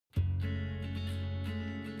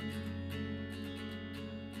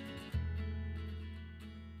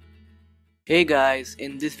Hey guys,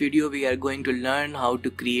 in this video we are going to learn how to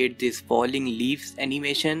create this falling leaves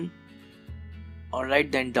animation.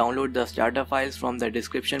 Alright, then download the starter files from the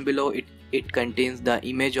description below. It contains the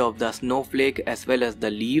image of the snowflake as well as the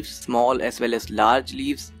leaves, small as well as large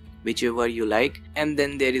leaves, whichever you like. And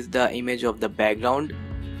then there is the image of the background.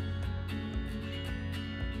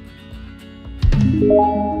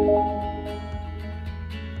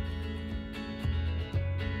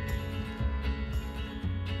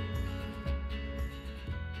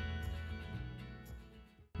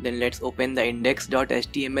 Then let's open the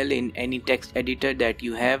index.html in any text editor that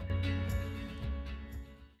you have,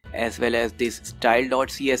 as well as this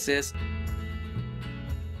style.css.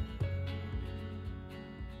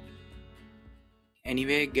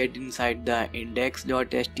 Anyway, get inside the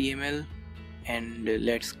index.html and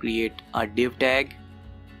let's create a div tag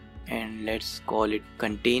and let's call it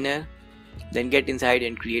container. Then get inside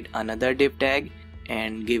and create another div tag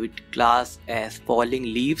and give it class as falling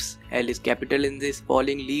leaves. L is capital in this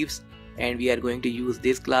falling leaves, and we are going to use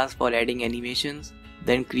this class for adding animations.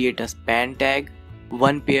 Then create a span tag.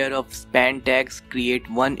 One pair of span tags create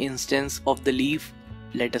one instance of the leaf.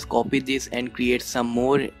 Let us copy this and create some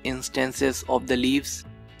more instances of the leaves.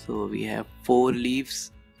 So we have 4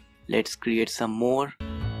 leaves. Let's create some more.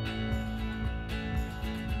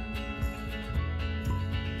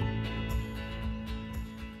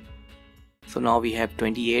 So now we have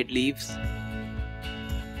 28 leaves.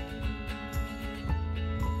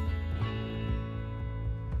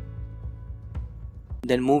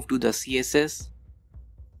 Then move to the CSS.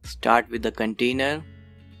 Start with the container.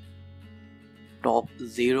 Top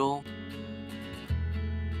 0.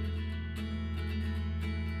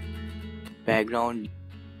 Background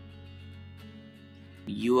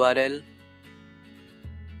URL.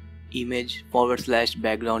 Image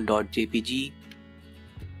 /background.jpg.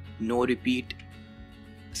 No repeat,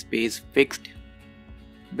 space fixed,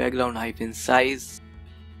 background -size,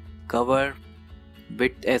 cover,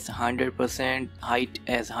 width as 100%, height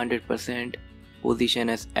as 100%, position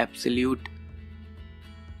as absolute,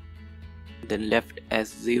 then left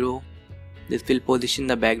as 0. This will position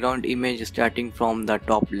the background image starting from the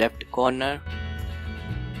top left corner.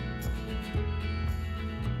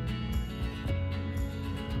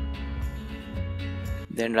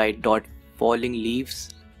 Then write dot falling leaves.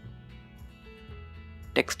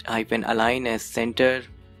 Text -align as center,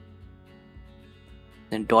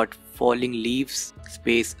 then dot falling leaves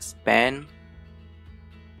space span,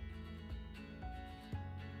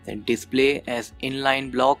 then display as inline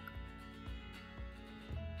block,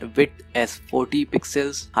 width as 40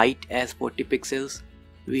 pixels, height as 40 pixels.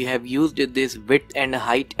 We have used this width and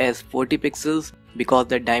height as 40 pixels because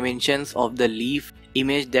the dimensions of the leaf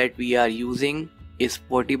image that we are using is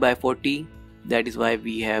 40 by 40. That is why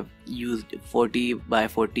we have used 40 by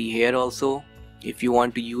 40 here also. If you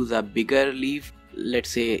want to use a bigger leaf,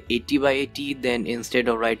 let's say 80 by 80, then instead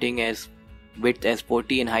of writing as width as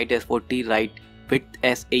 40 and height as 40, write width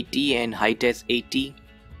as 80 and height as 80.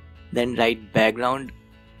 Then write background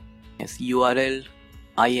as URL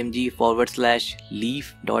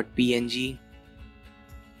img/leaf.png.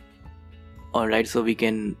 Alright, so we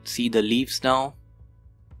can see the leaves now.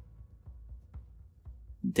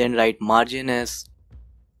 Then write margin as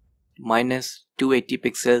 -280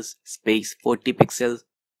 pixels space 40 pixels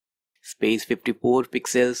space 54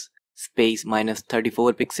 pixels space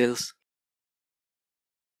 -34 pixels.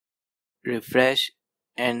 Refresh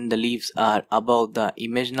and the leaves are above the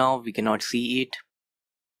image now. We cannot see it.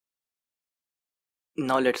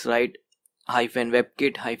 Now let's write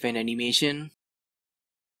 -webkit -animation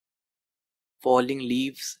falling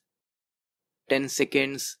leaves 10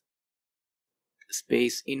 seconds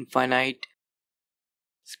space infinite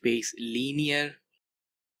space linear.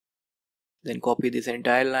 Then copy this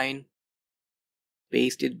entire line,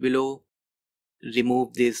 paste it below,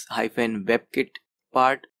 remove this -webkit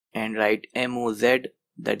part and write moz,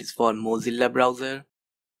 that is for Mozilla browser.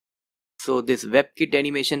 So this WebKit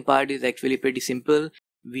animation part is actually pretty simple.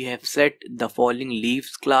 We have set the falling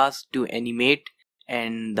leaves class to animate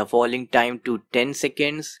and the falling time to 10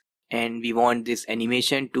 seconds. And we want this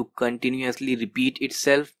animation to continuously repeat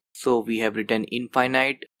itself, so we have written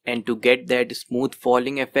infinite, and to get that smooth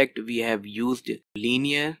falling effect we have used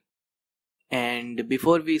linear. And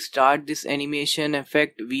before we start this animation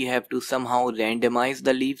effect, we have to somehow randomize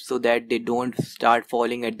the leaves so that they don't start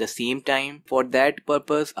falling at the same time. For that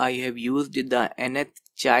purpose I have used the nth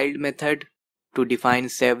child method to define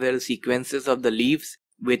several sequences of the leaves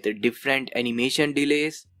with different animation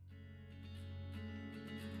delays.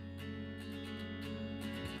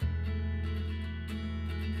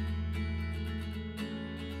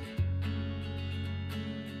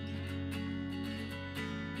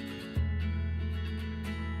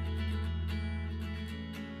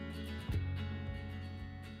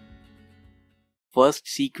 first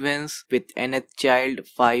sequence with nth child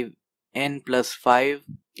 5n plus 5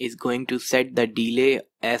 is going to set the delay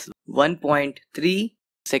as 1.3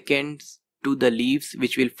 seconds to the leaves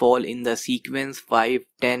which will fall in the sequence 5,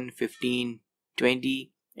 10, 15,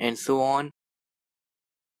 20 and so on.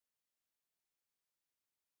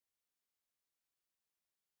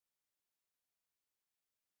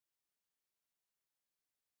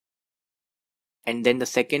 And then the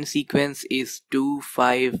second sequence is 2,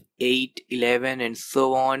 5, 8, 11 and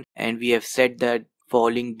so on, and we have set the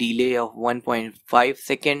falling delay of 1.5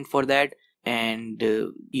 second for that. And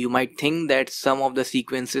you might think that some of the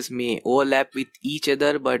sequences may overlap with each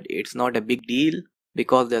other, but it's not a big deal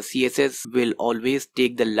because the CSS will always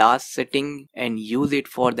take the last setting and use it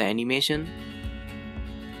for the animation.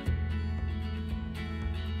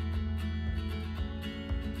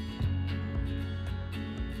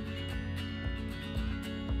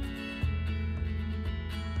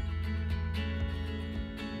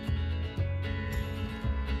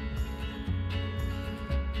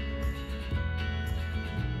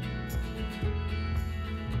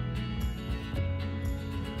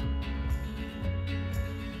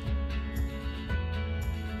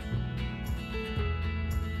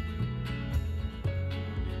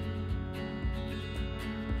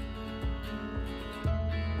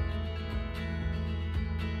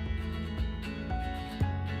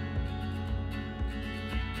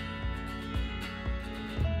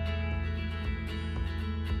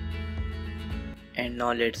 And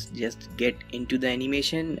now let's just get into the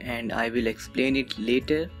animation and I will explain it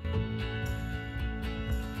later.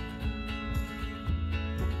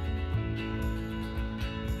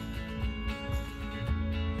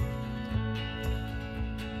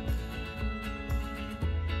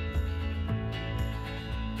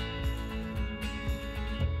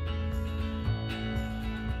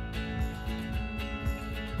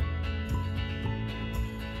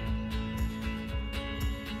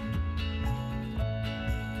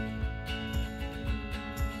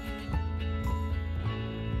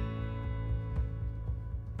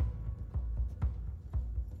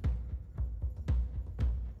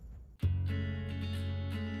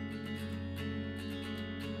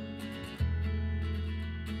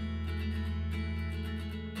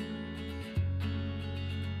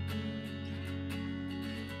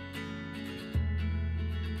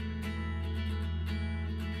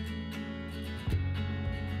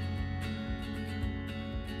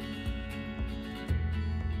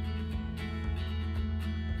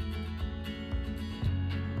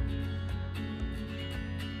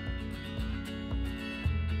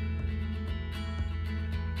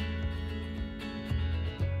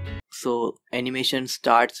 So animation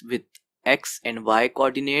starts with X and Y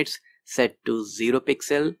coordinates set to 0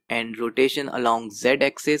 pixel and rotation along Z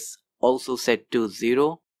axis also set to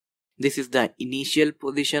 0. This is the initial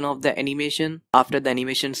position of the animation. After the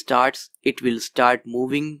animation starts, it will start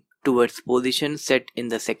moving towards position set in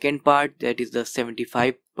the second part, that is the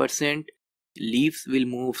 75%. Leaves will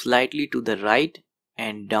move slightly to the right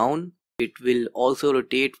and down. It will also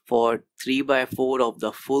rotate for 3/4 of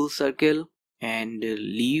the full circle, and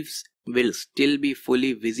leaves will still be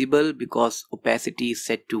fully visible because opacity is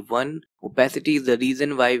set to 1. Opacity is the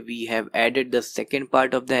reason why we have added the second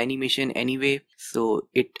part of the animation anyway, so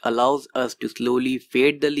it allows us to slowly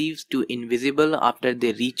fade the leaves to invisible after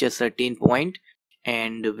they reach a certain point.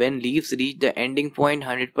 And when leaves reach the ending point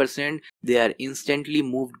 100%, they are instantly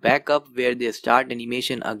moved back up where they start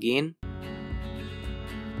animation again.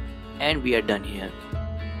 And we are done here.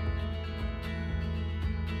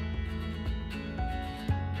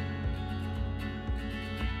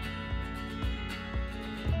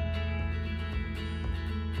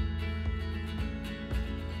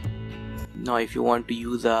 Now if you want to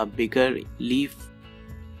use a bigger leaf,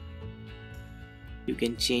 you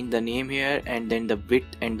can change the name here and then the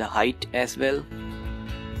width and the height as well.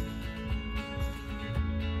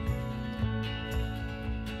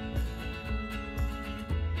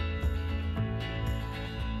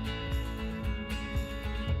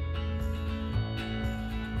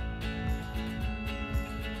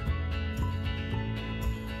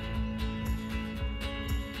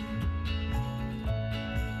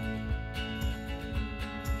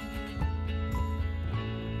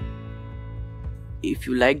 If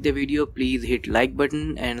you like the video, please hit like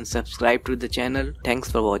button and subscribe to the channel.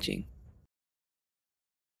 Thanks for watching.